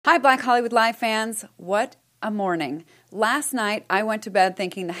Hi, Black Hollywood Live fans. What a morning. Last night, I went to bed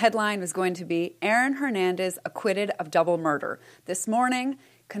thinking the headline was going to be Aaron Hernandez acquitted of double murder. This morning,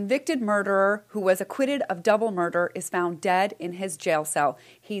 convicted murderer who was acquitted of double murder is found dead in his jail cell.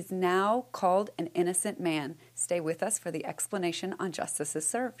 He's now called an innocent man. Stay with us for the explanation on Justice is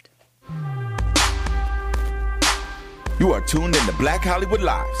Served. You are tuned in to Black Hollywood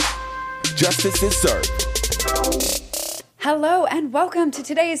Live. Justice is served. Hello and welcome to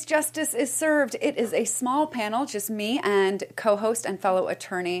today's Justice is Served. It is a small panel, just me and co-host and fellow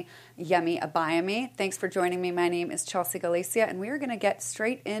attorney Yemi Abayami. Thanks for joining me. My name is Chelsea Galicia, and we are going to get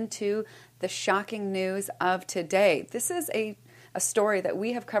straight into the shocking news of today. This is a story that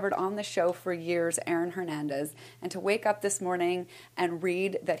we have covered on the show for years, Aaron Hernandez, and to wake up this morning and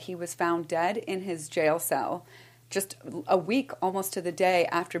read that he was found dead in his jail cell just a week almost to the day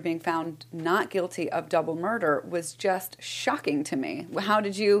after being found not guilty of double murder was just shocking to me. How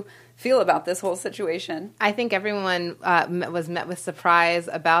did you feel about this whole situation? I think everyone was met with surprise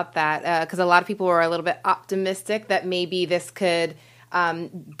about that because a lot of people were a little bit optimistic that maybe this could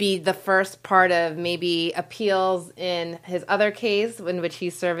be the first part of maybe appeals in his other case in which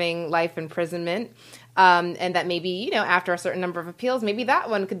he's serving life imprisonment. And that maybe, after a certain number of appeals, maybe that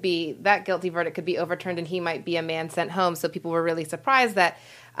guilty verdict could be overturned and he might be a man sent home. So people were really surprised that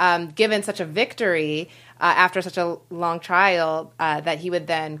given such a victory after such a long trial, that he would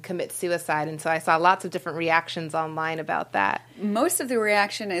then commit suicide. And so I saw lots of different reactions online about that. Most of the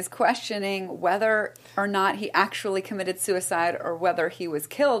reaction is questioning whether or not he actually committed suicide or whether he was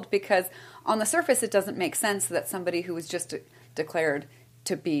killed, because on the surface it doesn't make sense that somebody who was just declared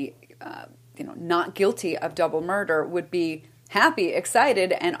to be not guilty of double murder would be happy,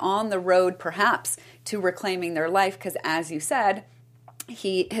 excited, and on the road perhaps to reclaiming their life, because as you said,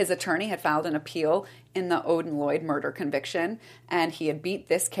 his attorney had filed an appeal in the Odin Lloyd murder conviction, and he had beat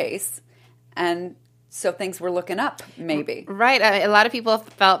this case, and so things were looking up, maybe. Right. A lot of people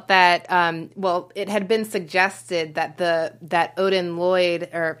felt that, it had been suggested that Odin Lloyd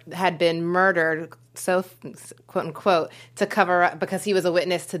had been murdered, so quote unquote, to cover up because he was a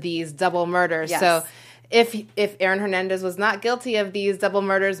witness to these double murders. Yes. So if Aaron Hernandez was not guilty of these double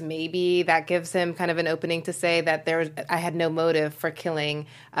murders, maybe that gives him kind of an opening to say that I had no motive for killing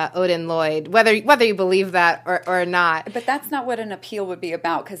Odin Lloyd, whether you believe that or not. But that's not what an appeal would be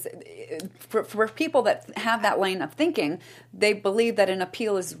about, because for people that have that line of thinking, they believe that an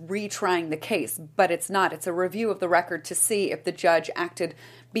appeal is retrying the case, but it's not. It's a review of the record to see if the judge acted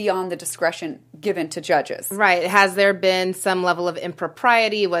beyond the discretion given to judges. Right. Has there been some level of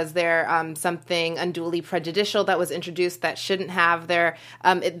impropriety? Was there something unduly prejudicial that was introduced that shouldn't have there?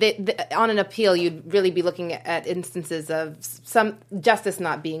 On an appeal, you'd really be looking at instances of some justice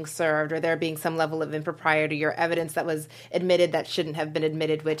not being served, or there being some level of impropriety or evidence that was admitted that shouldn't have been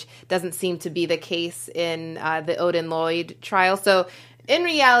admitted, which doesn't seem to be the case in the Odin Lloyd trial. So in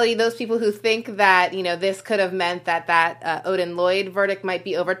reality, those people who think that, this could have meant that Odin Lloyd verdict might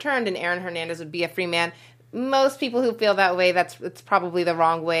be overturned and Aaron Hernandez would be a free man, most people who feel that way, it's probably the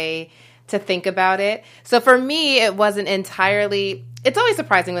wrong way to think about it. So for me, it wasn't entirely... It's always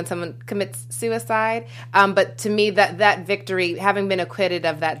surprising when someone commits suicide, but to me, that victory, having been acquitted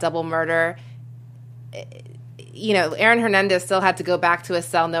of that double murder... Aaron Hernandez still had to go back to his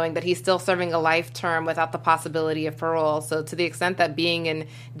cell knowing that he's still serving a life term without the possibility of parole. So to the extent that being in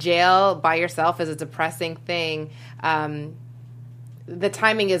jail by yourself is a depressing thing, the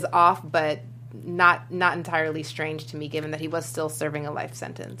timing is off, but not entirely strange to me, given that he was still serving a life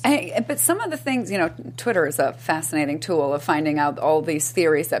sentence. But some of the things, Twitter is a fascinating tool of finding out all these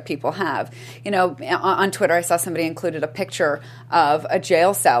theories that people have. On Twitter, I saw somebody included a picture of a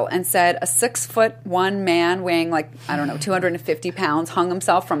jail cell and said a 6'1" man weighing 250 pounds hung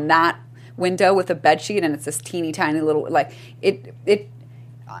himself from that window with a bedsheet, and it's this teeny tiny little, it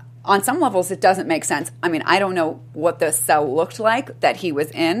on some levels, it doesn't make sense. I mean, I don't know what the cell looked like that he was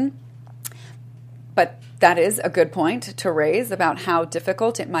in, but that is a good point to raise about how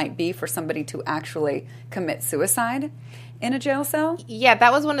difficult it might be for somebody to actually commit suicide in a jail cell. Yeah,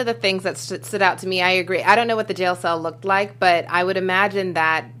 that was one of the things that stood out to me. I agree. I don't know what the jail cell looked like, but I would imagine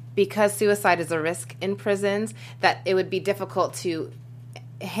that because suicide is a risk in prisons, that it would be difficult to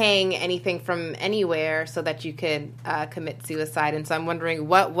hang anything from anywhere so that you could commit suicide. And so I'm wondering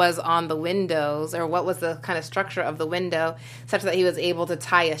what was on the windows, or what was the kind of structure of the window such that he was able to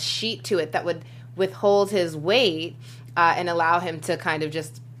tie a sheet to it that would withhold his weight and allow him to kind of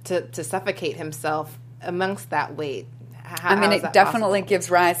just to suffocate himself amongst that weight. It definitely gives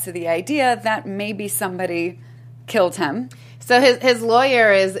rise to the idea that maybe somebody killed him So his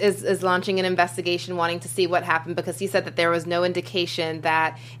lawyer is launching an investigation wanting to see what happened because he said that there was no indication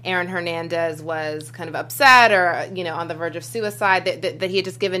that Aaron Hernandez was kind of upset or, on the verge of suicide, that he had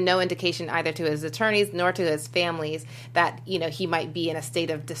just given no indication either to his attorneys nor to his families that, he might be in a state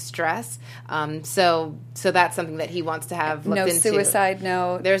of distress. So that's something that he wants to have looked into. No suicide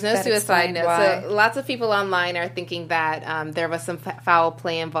note. There's no suicide note. Why. So lots of people online are thinking that there was some foul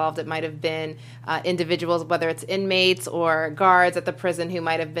play involved. It might have been individuals, whether it's inmates or guards at the prison who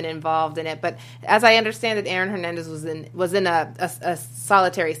might have been involved in it. But as I understand it, Aaron Hernandez was in a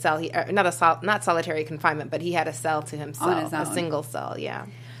solitary cell. Not solitary confinement, but he had a cell to himself, on his own. A single cell. Yeah.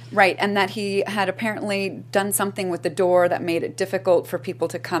 Right, and that he had apparently done something with the door that made it difficult for people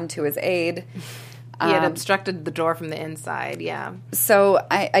to come to his aid. He had obstructed the door from the inside, yeah. So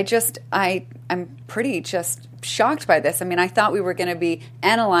I'm pretty just shocked by this. I mean, I thought we were going to be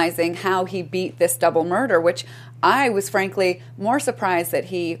analyzing how he beat this double murder, which I was frankly more surprised that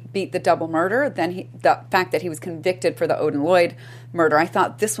he beat the double murder than the fact that he was convicted for the Odin Lloyd murder. I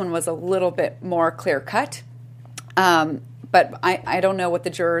thought this one was a little bit more clear-cut. But I don't know what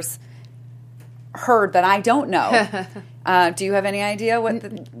the jurors heard that I don't know. Do you have any idea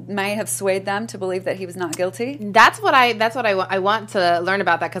what may have swayed them to believe that he was not guilty? That's what I want to learn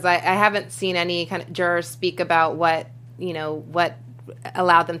about that because I haven't seen any kind of jurors speak about what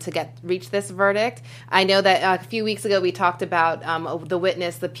allowed them to reach this verdict. I know that a few weeks ago we talked about the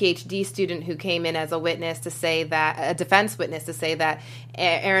witness, the PhD student who came in as a witness to say that, a defense witness to say that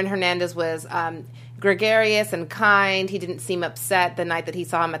Aaron Hernandez was gregarious and kind. He didn't seem upset the night that he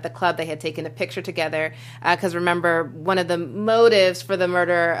saw him at the club. They had taken a picture together. Because remember, one of the motives for the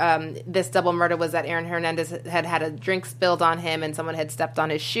murder, this double murder, was that Aaron Hernandez had a drink spilled on him and someone had stepped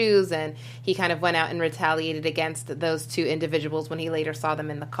on his shoes, and he kind of went out and retaliated against those two individuals when he later saw them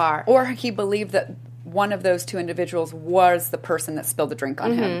in the car. Or he believed that one of those two individuals was the person that spilled the drink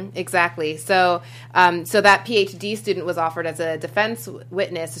on him. Exactly. So that PhD student was offered as a defense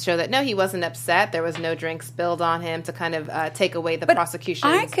witness to show that, no, he wasn't upset. There was no drink spilled on him, to kind of take away the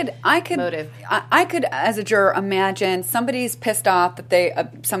prosecution's motive. I could, as a juror, imagine somebody's pissed off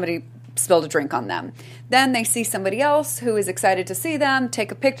that somebody spilled a drink on them. Then they see somebody else who is excited to see them,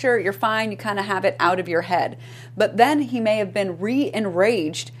 take a picture, you're fine, you kind of have it out of your head. But then he may have been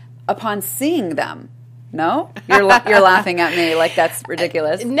re-enraged upon seeing them. No? You're laughing at me like that's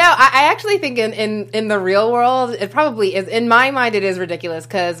ridiculous. No, I actually think in the real world, it probably is. In my mind, it is ridiculous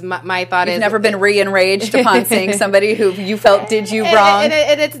because my thought is... You've never been re-enraged upon seeing somebody who you felt did you wrong?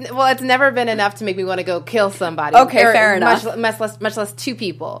 It's never been enough to make me want to go kill somebody. Okay, fair enough. Much less two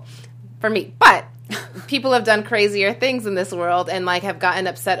people for me. But people have done crazier things in this world and have gotten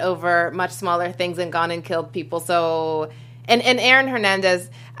upset over much smaller things and gone and killed people. So... And Aaron Hernandez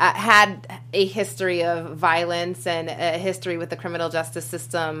had a history of violence and a history with the criminal justice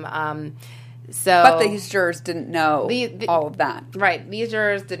system. But these jurors didn't know all of that. Right. These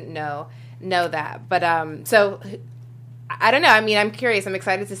jurors didn't know that. But so I don't know. I mean, I'm curious. I'm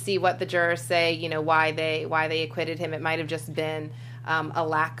excited to see what the jurors say, why they acquitted him. It might have just been a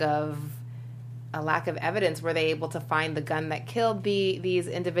lack of evidence. Were they able to find the gun that killed these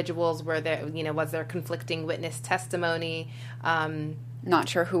individuals? Was there conflicting witness testimony? Not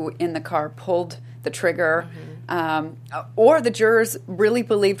sure who in the car pulled the trigger. Or the jurors really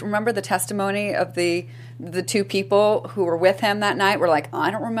believed, remember the testimony of the two people who were with him that night were like,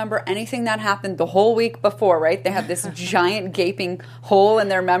 I don't remember anything that happened the whole week before, right? They have this giant gaping hole in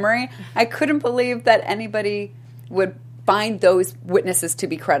their memory. I couldn't believe that anybody would find those witnesses to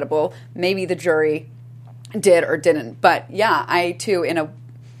be credible. Maybe the jury did or didn't. But yeah, I too, in a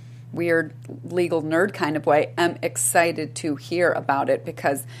weird legal nerd kind of way, am excited to hear about it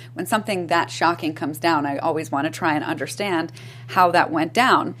because when something that shocking comes down, I always want to try and understand how that went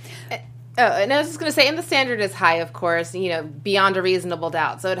down. And I was just going to say, and the standard is high, of course, beyond a reasonable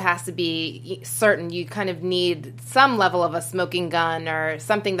doubt. So it has to be certain. You kind of need some level of a smoking gun or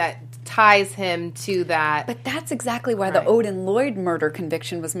something that ties him to that. But that's exactly why the Odin Lloyd murder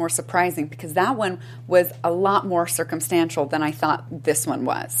conviction was more surprising, because that one was a lot more circumstantial than I thought this one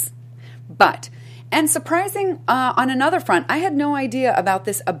was. And surprising on another front, I had no idea about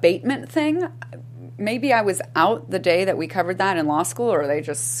this abatement thing. Maybe I was out the day that we covered that in law school, or they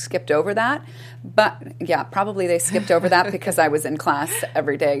just skipped over that. But yeah, probably they skipped over that because I was in class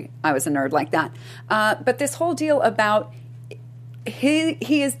every day. I was a nerd like that. But this whole deal about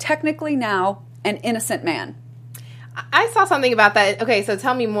he is technically now an innocent man. I saw something about that. Okay, so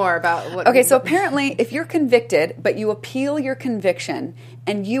tell me more about what... Okay, so apparently if you're convicted, but you appeal your conviction,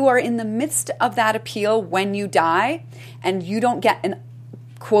 and you are in the midst of that appeal when you die, and you don't get an,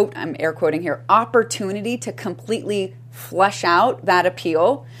 quote, I'm air quoting here, opportunity to completely flesh out that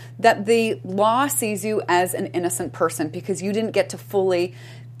appeal, that the law sees you as an innocent person because you didn't get to fully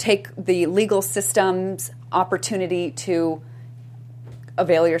take the legal system's opportunity to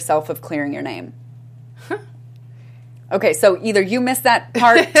avail yourself of clearing your name. Okay, so either you missed that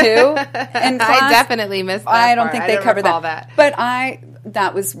part too in class. I definitely missed that I don't part. think they covered that. But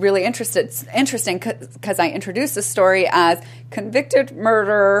that was really interesting because I introduced the story as convicted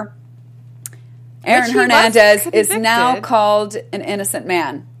murderer Aaron Hernandez is now called an innocent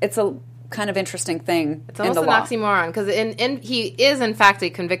man. It's a kind of interesting thing. It's almost an oxymoron because he is in fact a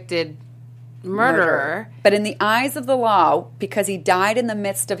convicted murderer. But in the eyes of the law, because he died in the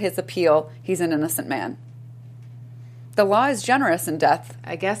midst of his appeal, he's an innocent man. The law is generous in death.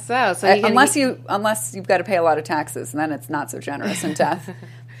 I guess so. Unless you've got to pay a lot of taxes, and then it's not so generous in death.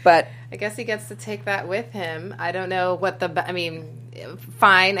 But I guess he gets to take that with him. I don't know what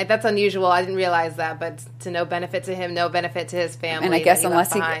fine. That's unusual. I didn't realize that. But to no benefit to him, no benefit to his family. And I guess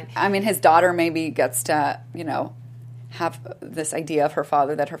his daughter maybe gets to, have this idea of her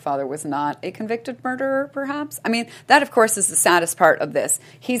father, that her father was not a convicted murderer, perhaps. I mean, that, of course, is the saddest part of this.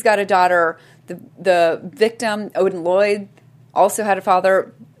 He's got a daughter. The victim, Odin Lloyd, also had a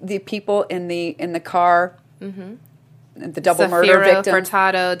father. The people in the car, the double murder victim,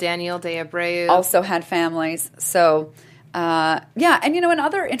 Furtado, Daniel De Abreu, also had families. So, and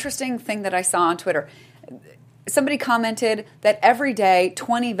another interesting thing that I saw on Twitter, somebody commented that every day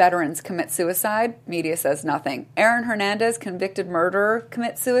 20 veterans commit suicide. Media says nothing. Aaron Hernandez, convicted murderer,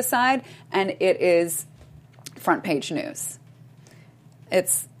 commits suicide, and it is front page news.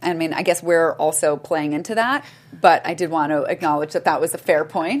 I guess we're also playing into that, but I did want to acknowledge that was a fair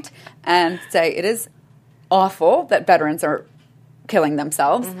point and say it is awful that veterans are killing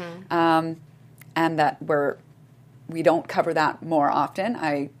themselves, and that we don't cover that more often.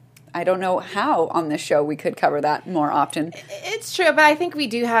 I don't know how on this show we could cover that more often. It's true, but I think we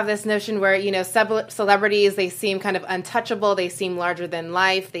do have this notion where, celebrities, they seem kind of untouchable, they seem larger than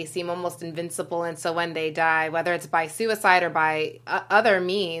life, they seem almost invincible, and so when they die, whether it's by suicide or by other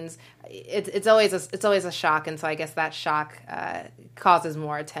means, it's always a shock, and so I guess that shock causes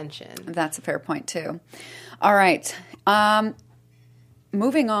more attention. That's a fair point, too. All right.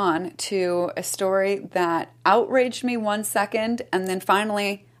 Moving on to a story that outraged me 1 second, and then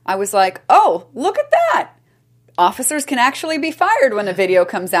finally I was like, oh, look at that. Officers can actually be fired when a video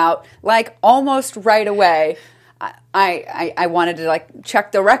comes out, like almost right away. I wanted to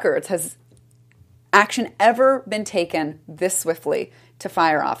check the records. Has action ever been taken this swiftly to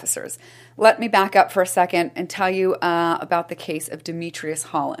fire officers? Let me back up for a second and tell you about the case of Demetrius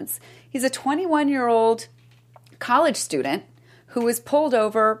Hollins. He's a 21-year-old college student who was pulled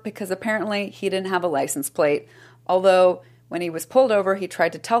over because apparently he didn't have a license plate, although when he was pulled over, he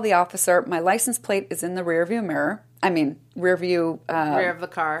tried to tell the officer, my license plate is in the rear view... rear of the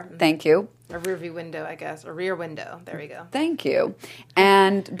car. Thank you. Or rear view window, I guess. Or rear window. There we go. Thank you.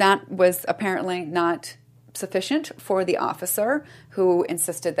 And that was apparently not sufficient for the officer, who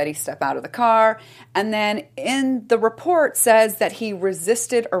insisted that he step out of the car. And then in the report says that he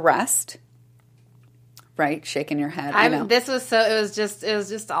resisted arrest. Right? Shaking your head. I know. It was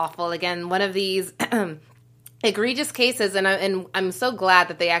just awful. Again, one of these... egregious cases, and I'm so glad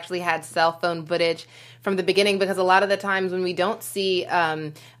that they actually had cell phone footage from the beginning, because a lot of the times when we don't see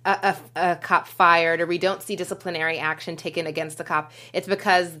a cop fired or we don't see disciplinary action taken against a cop, it's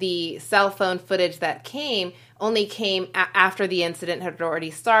because the cell phone footage that only came after the incident had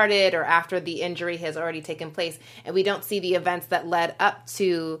already started or after the injury has already taken place, and we don't see the events that led up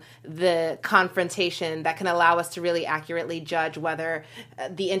to the confrontation that can allow us to really accurately judge whether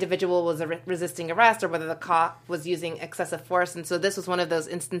the individual was resisting arrest or whether the cop was using excessive force. And so this was one of those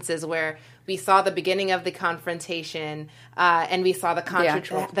instances where we saw the beginning of the confrontation, and we saw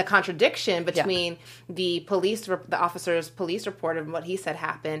the contradiction between the officer's police report of what he said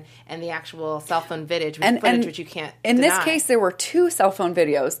happened and the actual cell phone footage, which you can't in deny. This case, there were 2 cell phone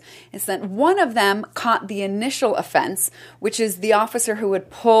videos. It's that one of them caught the initial offense, which is the officer who had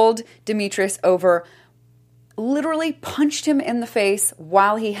pulled Demetrius over, literally punched him in the face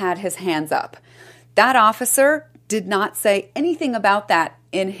while he had his hands up. That officer did not say anything about that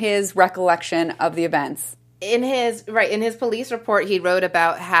in his recollection of the events. In his police report, he wrote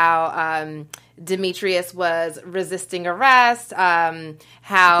about how Demetrius was resisting arrest, how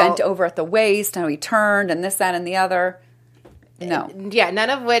bent over at the waist, how he turned, and this, that, and the other. No. Yeah, none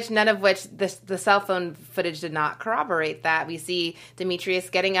of which the cell phone footage did not corroborate that. We see Demetrius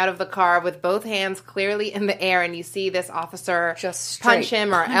getting out of the car with both hands clearly in the air, and you see this officer just punch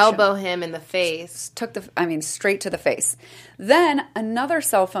him or elbow him in the face. Straight to the face. Then another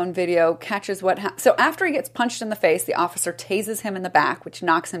cell phone video catches what happened. So after he gets punched in the face, the officer tases him in the back, which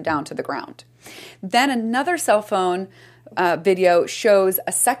knocks him down to the ground. Then another cell phone video shows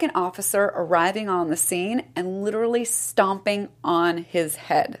a second officer arriving on the scene and literally stomping on his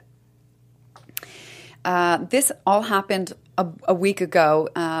head. This all happened a week ago,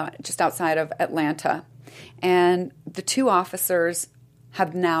 just outside of Atlanta. And the two officers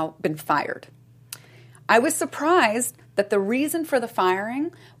have now been fired. I was surprised that the reason for the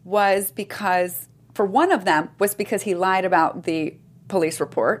firing was because, for one of them, was because he lied about the police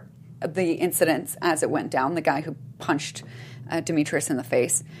report, the incidents as it went down, the guy who punched Demetrius in the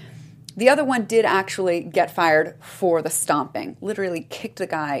face. The other one did actually get fired for the stomping, literally kicked the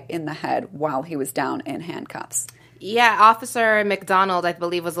guy in the head while he was down in handcuffs. Yeah, Officer McDonald, I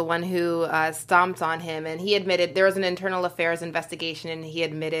believe, was the one who stomped on him, and he admitted there was an internal affairs investigation, and he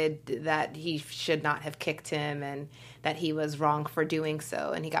admitted that he should not have kicked him and that he was wrong for doing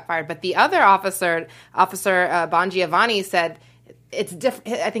so, and he got fired. But the other officer, Bongiovanni, said it's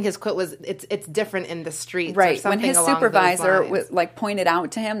different. I think his quote was, "It's different in the streets." Right. Or something when his along supervisor those lines. pointed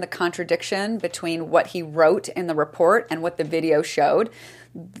out to him the contradiction between what he wrote in the report and what the video showed,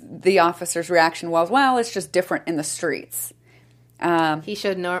 the officer's reaction was, "Well, it's just different in the streets." He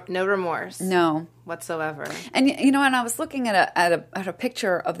showed no remorse, no whatsoever. And and I was looking at a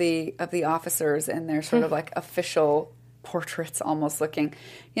picture of the officers and their sort of like official portraits, almost looking,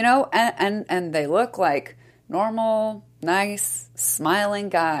 and they look like normal, nice, smiling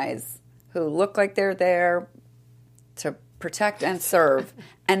guys who look like they're there to protect and serve.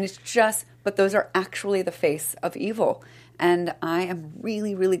 And it's just, but those are actually the face of evil. And I am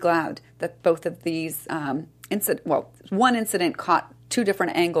really, really glad that both of these one incident caught two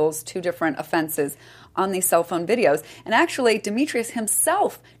different angles, two different offenses on these cell phone videos. And actually, Demetrius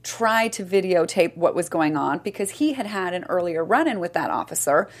himself tried to videotape what was going on because he had had an earlier run-in with that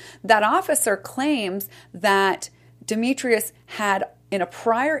officer. That officer claims that Demetrius had, in a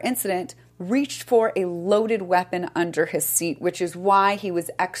prior incident, reached for a loaded weapon under his seat, which is why he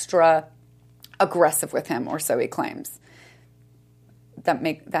was extra aggressive with him, or so he claims.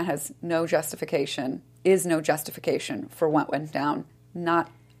 That has no justification, is no justification for what went down.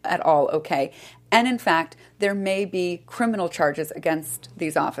 Not at all okay. And in fact, there may be criminal charges against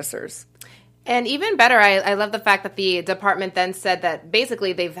these officers. And even better, I love the fact that the department then said that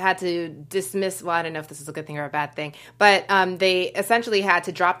basically they've had to dismiss, well, I don't know if this is a good thing or a bad thing, but they essentially had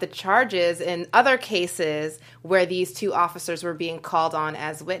to drop the charges in other cases where these two officers were being called on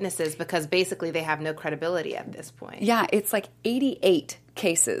as witnesses because basically they have no credibility at this point. Yeah, it's like 88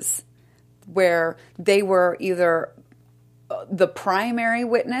 cases where they were either the primary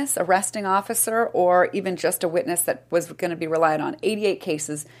witness, arresting officer, or even just a witness that was going to be relied on. 88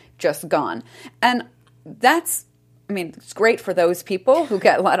 cases just gone. And that's, it's great for those people who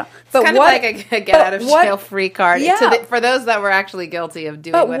get let off. But it's kind of like a get-out-of-jail-free card for those that were actually guilty of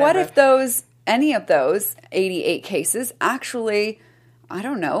doing whatever. But what if any of those 88 cases actually, I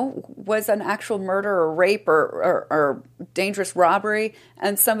don't know, was an actual murder or rape or dangerous robbery,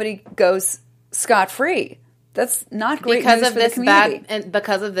 and somebody goes scot-free? That's not great news for the community.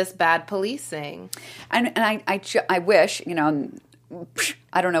 Because of this bad policing. And I wish,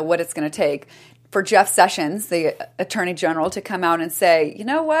 I don't know what it's going to take for Jeff Sessions, the Attorney General, to come out and say, you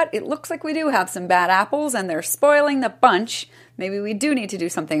know what, it looks like we do have some bad apples and they're spoiling the bunch. Maybe we do need to do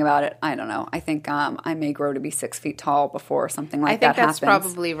something about it. I don't know. I think I may grow to be 6 feet tall before something like that happens. I think that's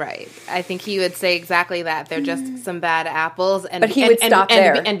probably right. I think he would say exactly that. They're just some bad apples. But he would stop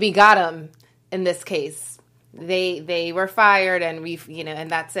there. And we got them in this case. They were fired, and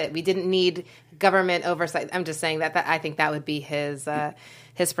and that's it. We didn't need government oversight. I'm just saying that I think that would be his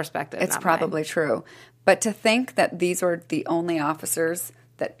perspective. It's probably true. But to think that these are the only officers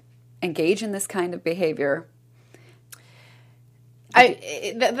that engage in this kind of behavior.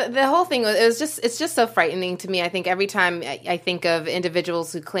 The whole thing it's just so frightening to me. I think every time I think of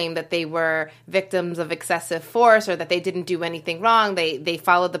individuals who claim that they were victims of excessive force or that they didn't do anything wrong, they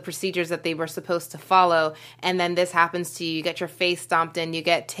followed the procedures that they were supposed to follow, and then this happens to you. You get your face stomped in, you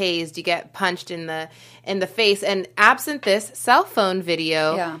get tased, you get punched in the face, and absent this cell phone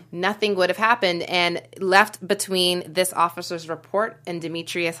video, nothing would have happened. And left between this officer's report and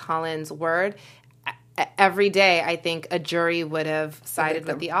Demetrius Holland's word, every day, I think a jury would have sided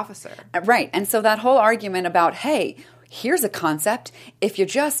with the officer. Right. And so that whole argument about, hey, here's a concept. If you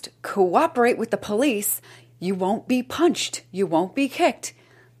just cooperate with the police, you won't be punched, you won't be kicked.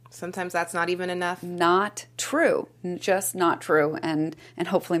 Sometimes that's not even enough. Not true. Just not true. And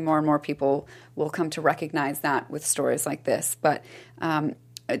hopefully more and more people will come to recognize that with stories like this. But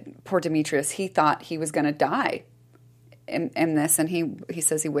poor Demetrius, he thought he was going to die in this. And he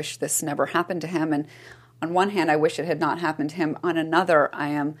says he wished this never happened to him. And on one hand, I wish it had not happened to him. On another, I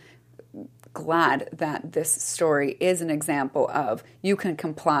am glad that this story is an example of you can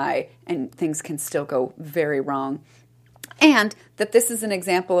comply and things can still go very wrong. And that this is an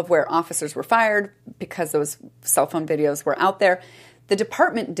example of where officers were fired because those cell phone videos were out there. The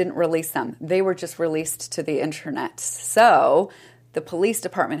department didn't release them. They were just released to the internet. So the police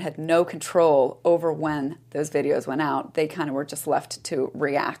department had no control over when those videos went out. They kind of were just left to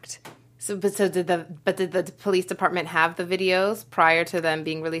react. So did the police department have the videos prior to them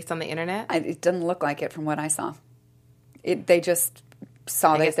being released on the internet? It didn't look like it from what I saw. They just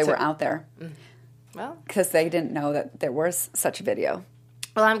saw that they were out there. Well, because they didn't know that there was such a video.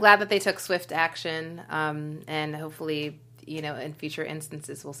 Well, I'm glad that they took swift action, and hopefully, in future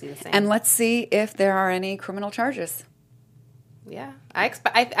instances, we'll see the same. And let's see if there are any criminal charges. Yeah,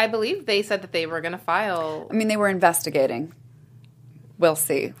 I believe they said that they were going to file. I mean, they were investigating. We'll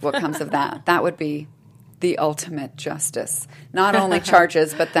see what comes of that. That would be the ultimate justice. Not only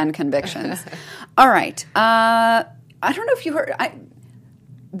charges, but then convictions. All right. I don't know if you heard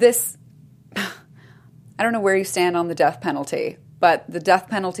this. I don't know where you stand on the death penalty, but the death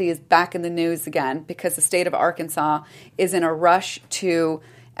penalty is back in the news again because the state of Arkansas is in a rush to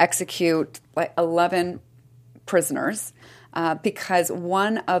execute 11 prisoners because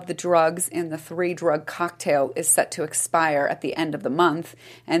one of the drugs in the 3-drug cocktail is set to expire at the end of the month.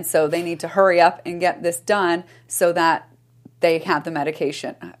 And so they need to hurry up and get this done so that they have the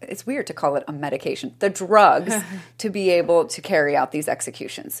medication. It's weird to call it a medication. The drugs to be able to carry out these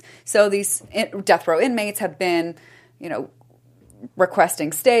executions. So these death row inmates have been,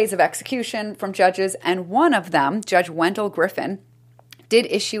 requesting stays of execution from judges. And one of them, Judge Wendell Griffin, did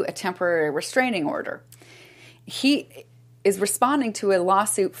issue a temporary restraining order. He is responding to a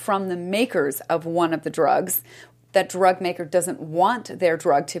lawsuit from the makers of one of the drugs. That drug maker doesn't want their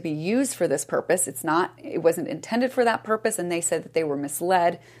drug to be used for this purpose. It wasn't intended for that purpose, and they said that they were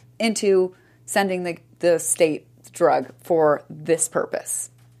misled into sending the state drug for this purpose.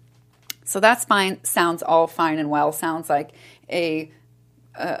 So that's fine. Sounds all fine and well. Sounds like a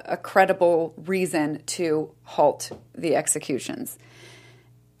credible reason to halt the executions.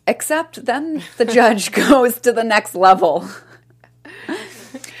 Except then the judge goes to the next level.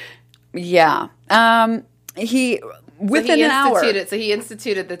 Yeah. Within an hour. So he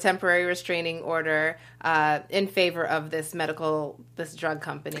instituted the temporary restraining order in favor of this drug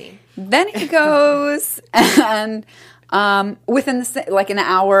company. Then he goes and within an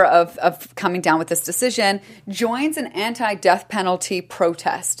hour of coming down with this decision, joins an anti-death penalty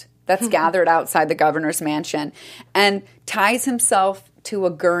protest that's gathered outside the governor's mansion and ties himself to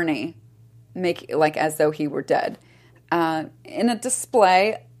a gurney, as though he were dead, in a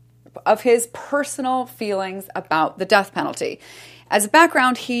display of his personal feelings about the death penalty. As a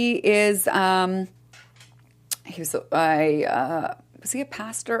background, he was a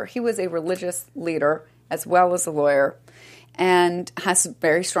pastor? He was a religious leader as well as a lawyer and has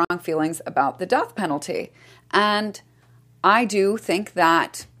very strong feelings about the death penalty. And I do think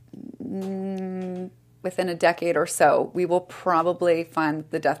that within a decade or so, we will probably find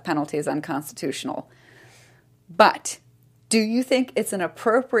the death penalty is unconstitutional. But do you think it's an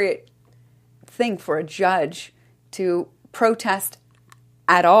appropriate thing for a judge to protest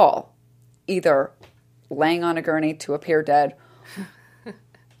at all, either laying on a gurney to appear dead,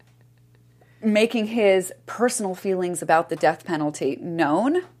 making his personal feelings about the death penalty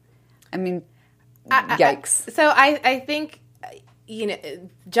known? I mean, yikes. I think,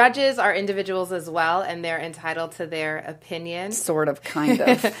 judges are individuals as well, and they're entitled to their opinion. Sort of, kind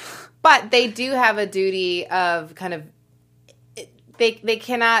of. But they do have a duty of kind of, they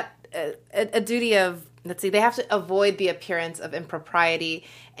cannot, a duty of, they have to avoid the appearance of impropriety,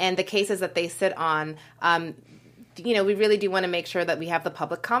 and the cases that they sit on, we really do want to make sure that we have the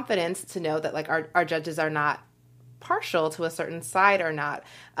public confidence to know that our judges are not partial to a certain side or not.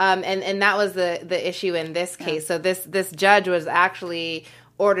 And that was the issue in this case. Yeah. So this judge was actually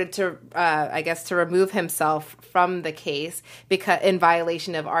ordered to, to remove himself from the case because in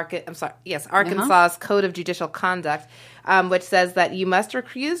violation of Arkansas's Code of Judicial Conduct. which says that you must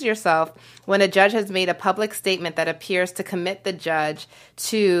recuse yourself when a judge has made a public statement that appears to commit the judge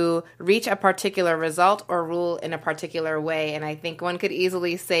to reach a particular result or rule in a particular way. And I think one could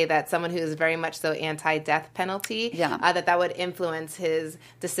easily say that someone who is very much so anti-death penalty, that would influence his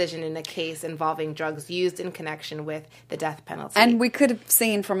decision in a case involving drugs used in connection with the death penalty. And we could have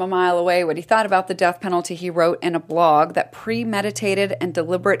seen from a mile away what he thought about the death penalty. He wrote in a blog that premeditated and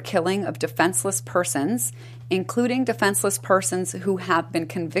deliberate killing of defenseless persons, including defenseless persons who have been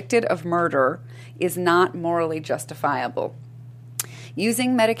convicted of murder, is not morally justifiable.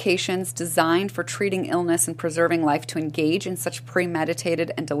 Using medications designed for treating illness and preserving life to engage in such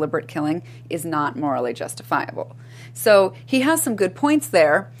premeditated and deliberate killing is not morally justifiable. So he has some good points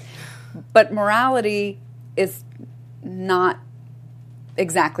there, but morality is not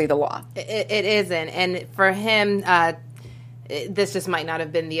exactly the law. It isn't. And for him, this just might not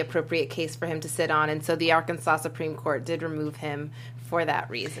have been the appropriate case for him to sit on. And so the Arkansas Supreme Court did remove him for that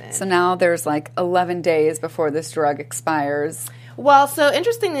reason. So now there's like 11 days before this drug expires. Well, so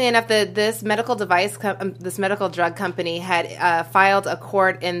interestingly enough, this medical drug company had filed a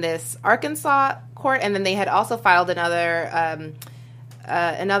court in this Arkansas court, and then they had also filed another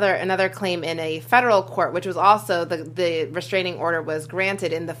claim in a federal court, which was also the restraining order was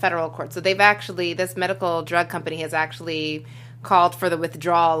granted in the federal court. So this medical drug company has actually called for the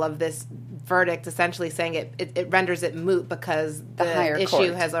withdrawal of this verdict, essentially saying it renders it moot because the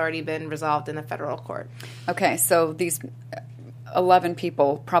issue has already been resolved in the federal court. Okay, so these 11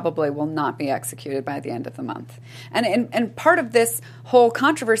 people probably will not be executed by the end of the month. And part of this whole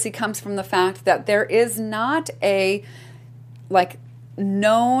controversy comes from the fact that there is not a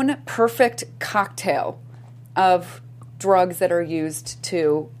known perfect cocktail of drugs that are used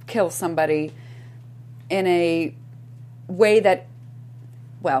to kill somebody in a way that,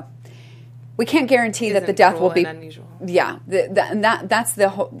 well, we can't guarantee that the death will be unusual. Yeah, that's the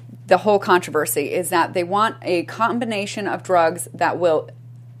whole controversy, is that they want a combination of drugs that will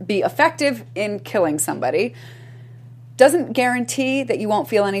be effective in killing somebody. Doesn't guarantee that you won't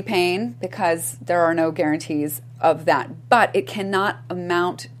feel any pain, because there are no guarantees of that, but it cannot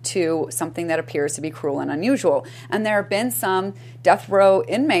amount to something that appears to be cruel and unusual. And there have been some death row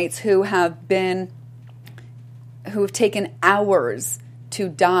inmates who have taken hours to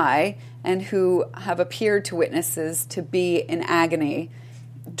die and who have appeared to witnesses to be in agony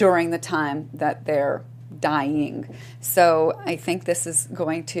during the time that they're dying. So I think this is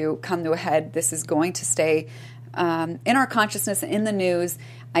going to come to a head. This is going to stay in our consciousness, in the news.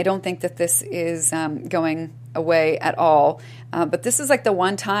 I don't think that this is going away at all. But this is like the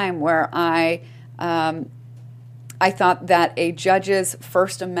one time where I thought that a judge's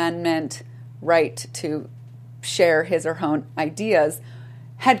First Amendment right to share his or her own ideas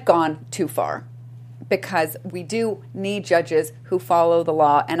had gone too far, because we do need judges who follow the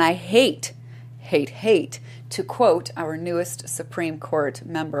law. And I hate to quote our newest Supreme Court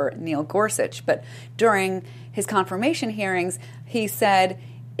member, Neil Gorsuch, but during his confirmation hearings, he said,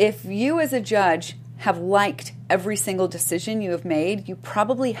 if you as a judge have liked every single decision you have made, you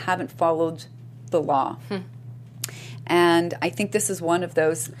probably haven't followed the law. And I think this is one of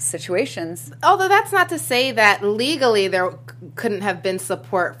those situations. Although that's not to say that legally there couldn't have been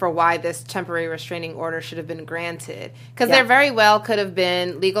support for why this temporary restraining order should have been granted. Because there very well could have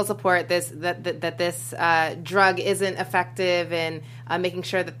been legal support that this drug isn't effective in making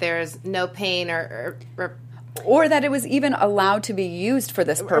sure that there's no pain or that it was even allowed to be used for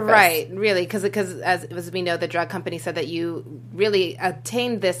this purpose. Right, really, because as we know, the drug company said that you really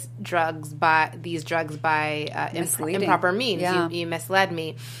obtained these drugs by improper means. Yeah. You misled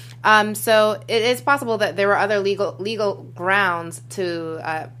me. So it is possible that there were other legal grounds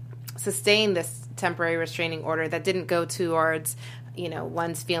to sustain this temporary restraining order that didn't go towards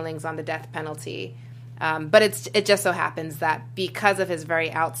one's feelings on the death penalty. But it just so happens that because of his very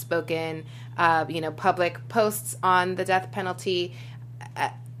outspoken, public posts on the death penalty,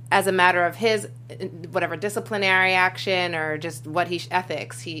 as a matter of his whatever disciplinary action or just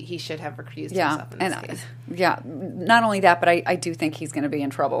ethics, he should have recused himself in this case. Yeah, not only that, but I do think he's going to be in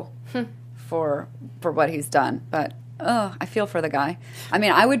trouble for what he's done. But I feel for the guy. I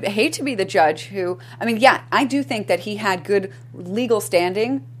mean, I would hate to be the judge who. I mean, yeah, I do think that he had good legal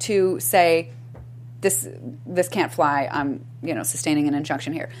standing to say, This can't fly. I'm, sustaining an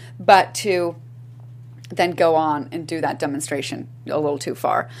injunction here. But to then go on and do that demonstration a little too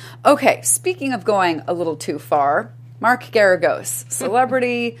far. Okay, speaking of going a little too far, Mark Geragos,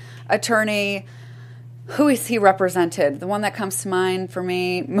 celebrity attorney. Who is he represented? The one that comes to mind for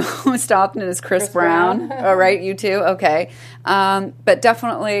me most often is Chris Brown. Oh, right, you too? Okay. But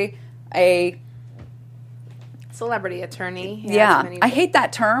definitely a Celebrity attorney. Yeah, I hate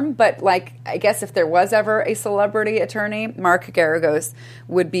that term, but like, I guess if there was ever a celebrity attorney, Mark Geragos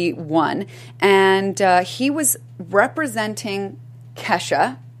would be one. And he was representing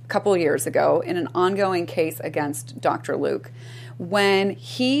Kesha a couple of years ago in an ongoing case against Dr. Luke when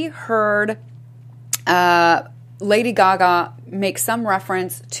he heard Lady Gaga make some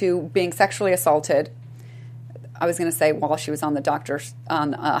reference to being sexually assaulted. I was going to say while she was on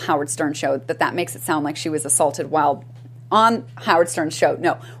the Howard Stern show, that makes it sound like she was assaulted while on Howard Stern's show.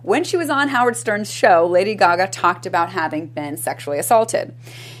 No, when she was on Howard Stern's show, Lady Gaga talked about having been sexually assaulted.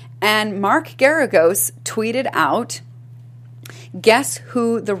 And Mark Geragos tweeted out, "Guess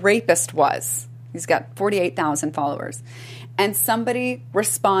who the rapist was?" He's got 48,000 followers. And somebody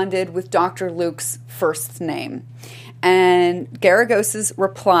responded with Dr. Luke's first name. And Garagos's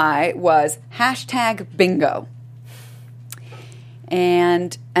reply was #bingo.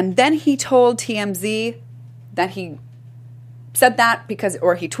 And then he told TMZ that he said that he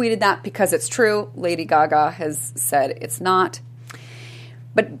tweeted that because it's true. Lady Gaga has said it's not.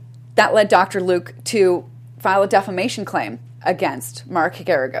 But that led Dr. Luke to file a defamation claim against Mark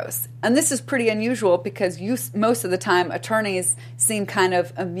Geragos. And this is pretty unusual because most of the time attorneys seem kind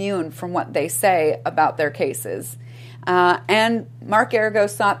of immune from what they say about their cases. And Mark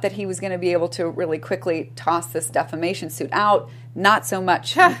Geragos thought that he was going to be able to really quickly toss this defamation suit out. Not so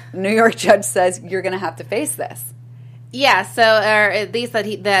much. New York judge says you're going to have to face this. Yeah, so or at least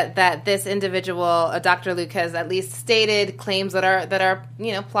that this individual, Dr. Luke, has at least stated claims that are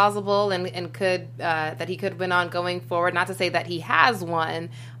plausible and could that he could win on going forward. Not to say that he has won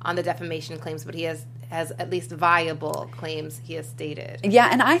on the defamation claims, but he has at least viable claims he has stated. Yeah,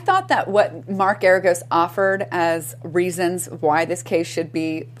 and I thought that what Mark Geragos offered as reasons why this case should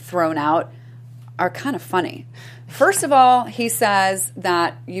be thrown out are kind of funny. First of all, he says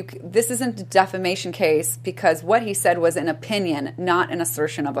that this isn't a defamation case because what he said was an opinion, not an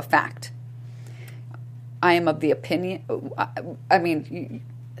assertion of a fact. I am of the opinion. I mean,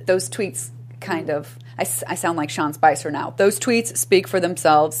 those tweets kind of, I sound like Sean Spicer now. Those tweets speak for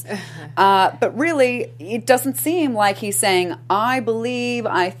themselves. But really, it doesn't seem like he's saying, I believe,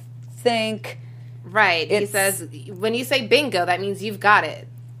 I think. Right. He says, when you say bingo, that means you've got it.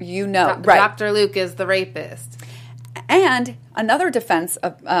 You know, right. Dr. Luke is the rapist. And another defense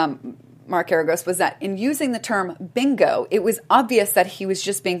of Mark Geragos was that in using the term bingo, it was obvious that he was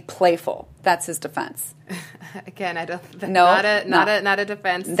just being playful. That's his defense. Again, I don't. Not a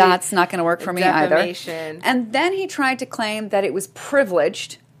defense. That's not going to work for me either. Defamation. And then he tried to claim that it was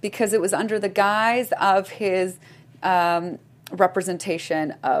privileged because it was under the guise of his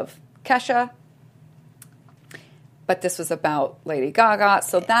representation of Kesha. But this was about Lady Gaga,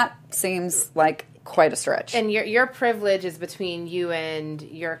 so that seems like quite a stretch. And your privilege is between you and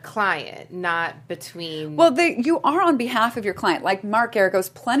your client, not between... Well, you are on behalf of your client. Like Mark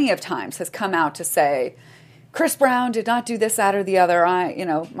Geragos plenty of times has come out to say, Chris Brown did not do this, that, or the other.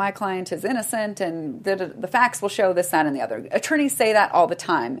 My client is innocent, and the facts will show this, that, and the other. Attorneys say that all the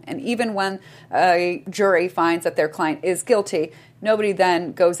time. And even when a jury finds that their client is guilty, nobody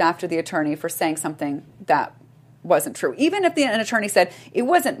then goes after the attorney for saying something that wasn't true. Even if an attorney said, it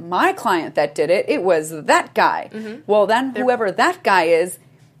wasn't my client that did it, it was that guy. Mm-hmm. Well, then whoever that guy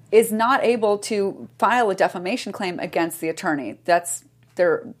is not able to file a defamation claim against the attorney.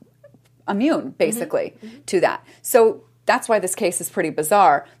 They're immune, basically, to that. So that's why this case is pretty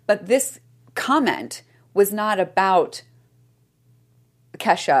bizarre. But this comment was not about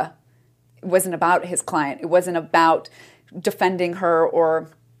Kesha. It wasn't about his client. It wasn't about defending her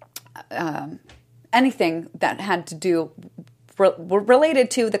or anything that had to do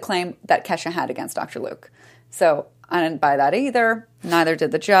related to the claim that Kesha had against Dr. Luke. So I didn't buy that either. Neither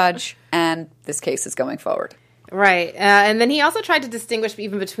did the judge. And this case is going forward. Right. And then he also tried to distinguish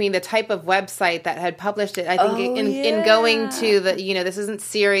even between the type of website that had published it. I think in going to the, this isn't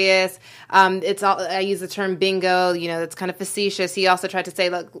serious. It's all, I use the term bingo, it's kind of facetious. He also tried to say,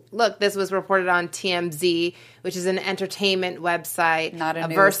 look, this was reported on TMZ, which is an entertainment website, not a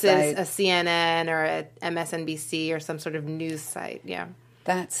news versus site. a CNN or a MSNBC or some sort of news site. Yeah.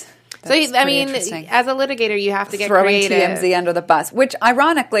 That's so, as a litigator, you have to get throwing creative. TMZ under the bus, which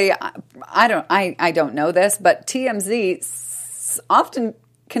ironically, I don't know this, but TMZ often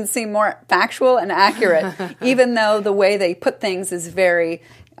can seem more factual and accurate, even though the way they put things is very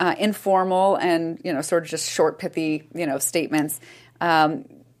informal and, sort of just short, pithy, statements.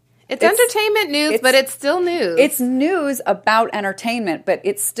 It's entertainment news, but it's still news. It's news about entertainment, but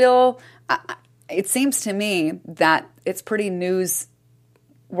it's still, it seems to me that it's pretty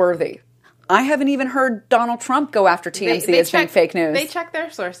newsworthy. I haven't even heard Donald Trump go after TMZ as being fake news. They check their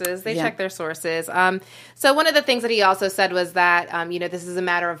sources. Check their sources. So one of the things that he also said was that, this is a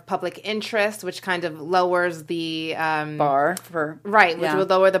matter of public interest, which kind of lowers the bar for... Right, which would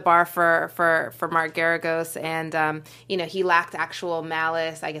lower the bar for Mark Geragos. And, he lacked actual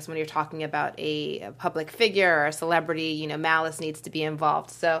malice. I guess when you're talking about a public figure or a celebrity, malice needs to be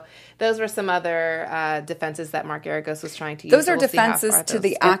involved. So those were some other defenses that Mark Geragos was trying to use. Those are defenses to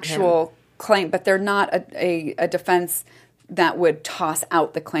the actual claim, but they're not a defense that would toss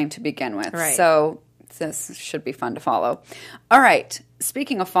out the claim to begin with. Right. So this should be fun to follow. All right.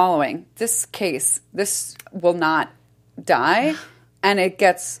 Speaking of following, this will not die, and it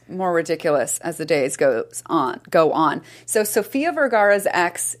gets more ridiculous as the days go on. So Sofia Vergara's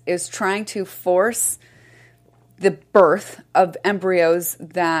ex is trying to force the birth of embryos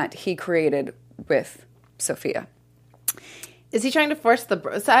that he created with Sofia. Is he trying to force the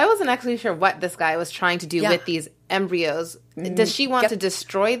birth? So I wasn't actually sure what this guy was trying to do with these embryos. Does she want to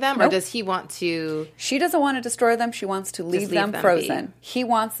destroy them, or does he want to... She doesn't want to destroy them. She wants to leave them frozen. He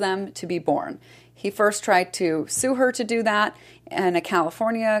wants them to be born. He first tried to sue her to do that in a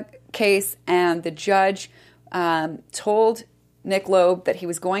California case, and the judge told Nick Loeb that he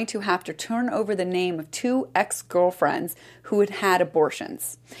was going to have to turn over the name of 2 ex-girlfriends who had had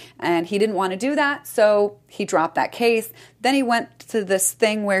abortions. And he didn't want to do that, so he dropped that case. Then he went to this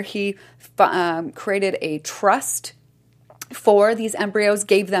thing where he created a trust for these embryos,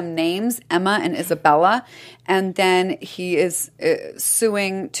 gave them names, Emma and Isabella, and then he is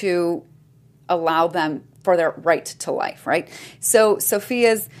suing to allow them for their right to life, right? So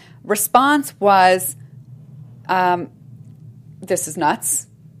Sofia's response was... this is nuts.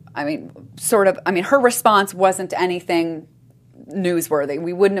 Her response wasn't anything newsworthy.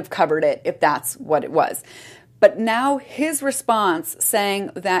 We wouldn't have covered it if that's what it was. But now his response saying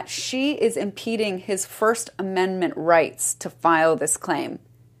that she is impeding his First Amendment rights to file this claim.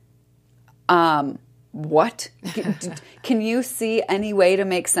 What? Can you see any way to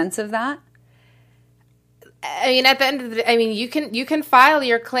make sense of that? I mean, at the end of the day, you can file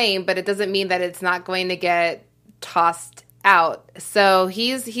your claim, but it doesn't mean that it's not going to get tossed out. So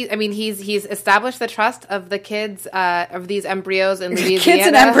he's established the trust of the kids of these embryos in Louisiana. Kids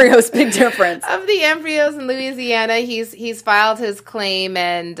and embryos, big difference. Of the embryos in Louisiana, he's filed his claim,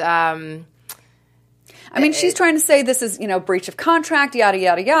 and she's trying to say this is breach of contract, yada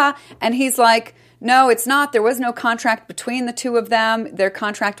yada yada, and he's like, no, it's not. There was no contract between the two of them. Their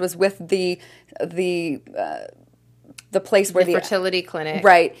contract was with the place where the fertility clinic,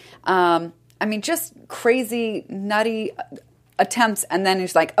 right? Just crazy, nutty attempts. And then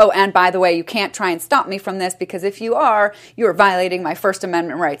he's like, oh, and by the way, you can't try and stop me from this because if you are violating my First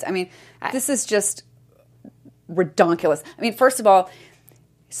Amendment rights. This is just redonkulous. First of all,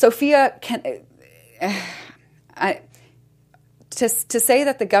 Sofia to say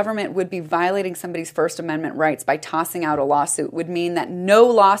that the government would be violating somebody's First Amendment rights by tossing out a lawsuit would mean that no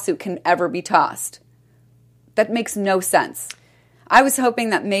lawsuit can ever be tossed. That makes no sense. I was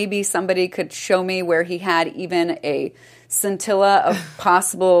hoping that maybe somebody could show me where he had even a scintilla of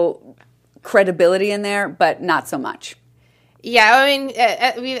possible credibility in there, but not so much. Yeah,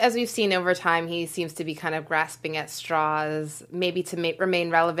 as we've seen over time, he seems to be kind of grasping at straws, maybe to remain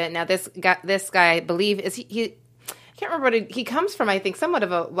relevant. Now, this guy, I believe, I can't remember he comes from, I think, somewhat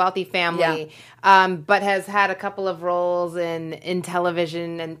of a wealthy family, but has had a couple of roles in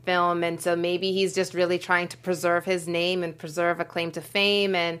television and film, and so maybe he's just really trying to preserve his name and preserve a claim to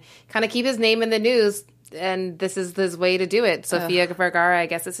fame and kind of keep his name in the news, and this is his way to do it. Sofia Vergara, I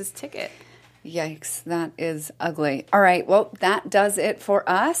guess, is his ticket. Yikes, that is ugly. All right, well, that does it for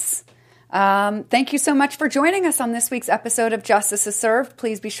us. Thank you so much for joining us on this week's episode of Justice is Served.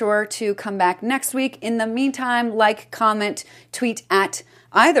 Please be sure to come back next week. In the meantime, like, comment, tweet at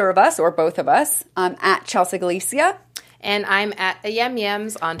either of us or both of us. I'm at Chelsea Galicia. And I'm at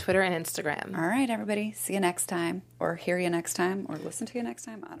Yemyems on Twitter and Instagram. All right, everybody. See you next time, or hear you next time, or listen to you next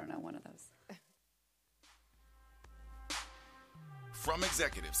time. I don't know, one of those. From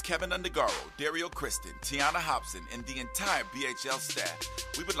executives Kevin Undergaro, Dario Kristen, Tiana Hobson, and the entire BHL staff,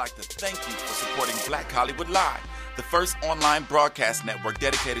 we would like to thank you for supporting Black Hollywood Live, the first online broadcast network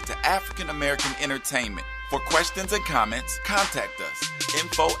dedicated to African American entertainment. For questions and comments, contact us.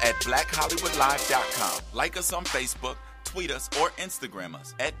 info@blackhollywoodlive.com. Like us on Facebook, tweet us, or Instagram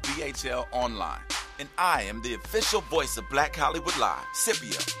us at BHL Online. And I am the official voice of Black Hollywood Live,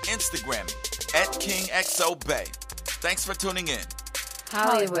 Scipio, Instagram me at KingXOBay. Thanks for tuning in.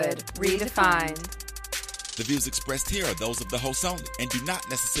 Hollywood Redefined. The views expressed here are those of the host only and do not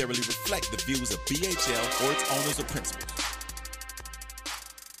necessarily reflect the views of BHL or its owners or principals.